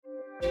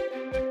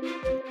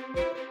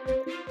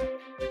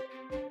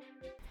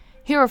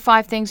Here are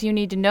 5 things you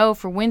need to know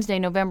for Wednesday,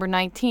 November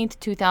 19th,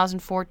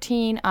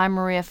 2014. I'm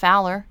Maria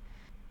Fowler.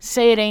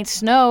 Say it ain't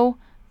snow.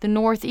 The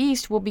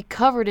Northeast will be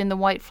covered in the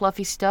white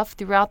fluffy stuff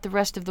throughout the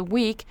rest of the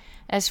week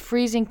as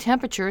freezing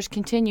temperatures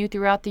continue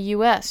throughout the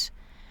U.S.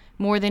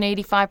 More than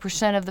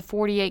 85% of the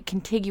 48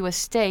 contiguous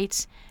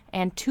states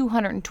and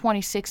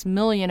 226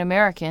 million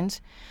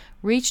Americans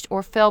reached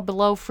or fell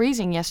below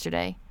freezing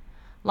yesterday.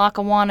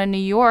 Lackawanna, New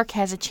York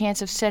has a chance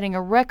of setting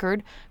a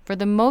record for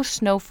the most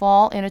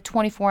snowfall in a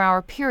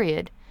 24-hour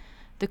period.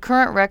 The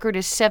current record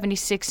is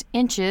 76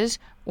 inches,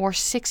 or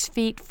 6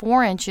 feet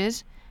 4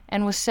 inches,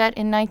 and was set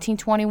in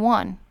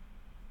 1921.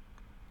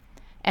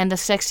 And the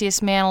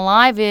sexiest man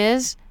alive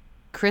is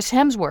Chris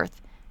Hemsworth.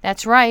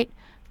 That's right,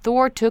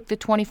 Thor took the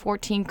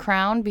 2014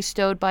 crown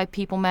bestowed by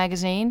People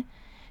magazine.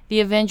 The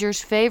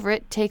Avengers'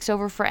 favorite takes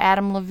over for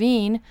Adam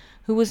Levine,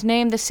 who was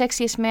named the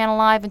sexiest man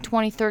alive in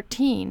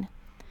 2013.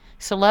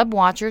 Celeb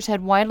watchers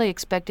had widely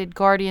expected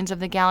Guardians of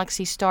the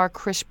Galaxy star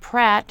Chris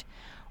Pratt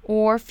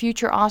or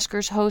future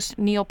Oscars host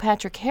Neil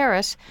Patrick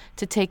Harris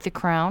to take the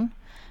crown,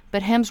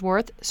 but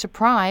Hemsworth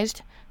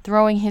surprised,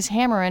 throwing his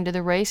hammer into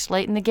the race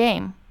late in the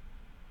game.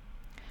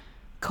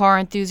 Car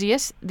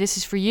enthusiasts, this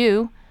is for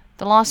you.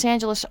 The Los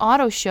Angeles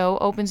Auto Show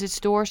opens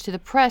its doors to the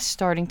press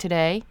starting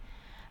today.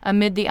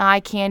 Amid the eye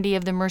candy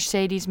of the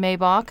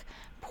Mercedes-Maybach,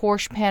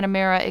 Porsche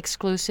Panamera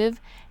exclusive,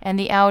 and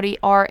the Audi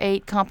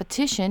R8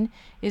 competition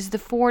is the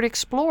Ford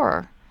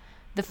Explorer,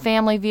 the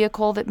family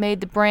vehicle that made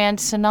the brand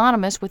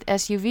synonymous with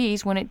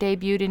SUVs when it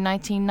debuted in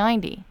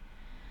 1990.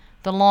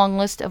 The long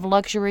list of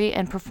luxury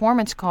and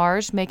performance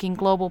cars making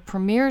global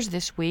premieres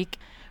this week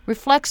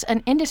reflects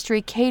an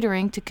industry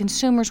catering to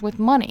consumers with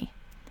money.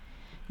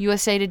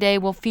 USA Today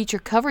will feature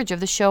coverage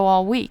of the show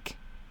all week.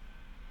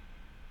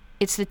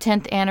 It's the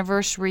 10th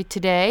anniversary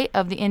today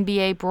of the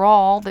NBA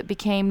brawl that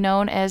became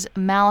known as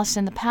Malice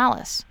in the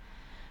Palace.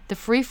 The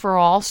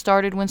free-for-all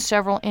started when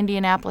several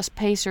Indianapolis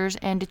Pacers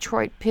and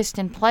Detroit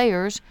Piston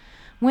players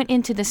went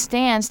into the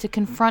stands to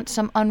confront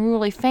some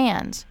unruly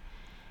fans.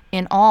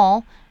 In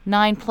all,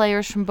 9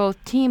 players from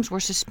both teams were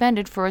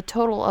suspended for a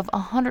total of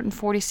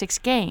 146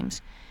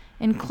 games,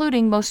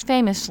 including most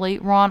famously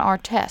Ron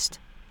Artest.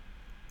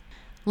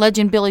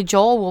 Legend Billy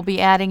Joel will be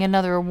adding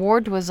another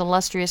award to his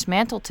illustrious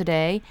mantle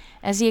today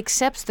as he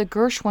accepts the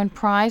Gershwin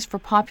Prize for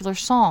Popular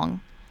Song.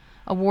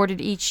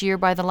 Awarded each year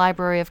by the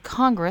Library of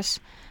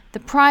Congress, the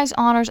prize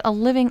honors a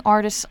living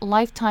artist's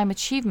lifetime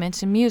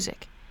achievements in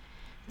music.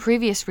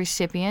 Previous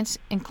recipients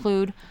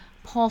include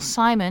Paul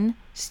Simon,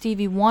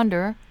 Stevie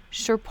Wonder,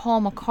 Sir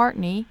Paul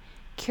McCartney,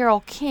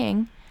 Carole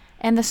King,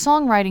 and the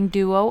songwriting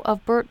duo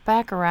of Burt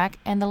Bacharach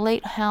and the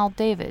late Hal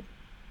David.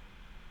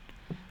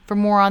 For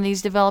more on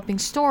these developing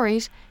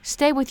stories,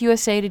 stay with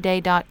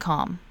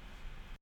usatoday.com.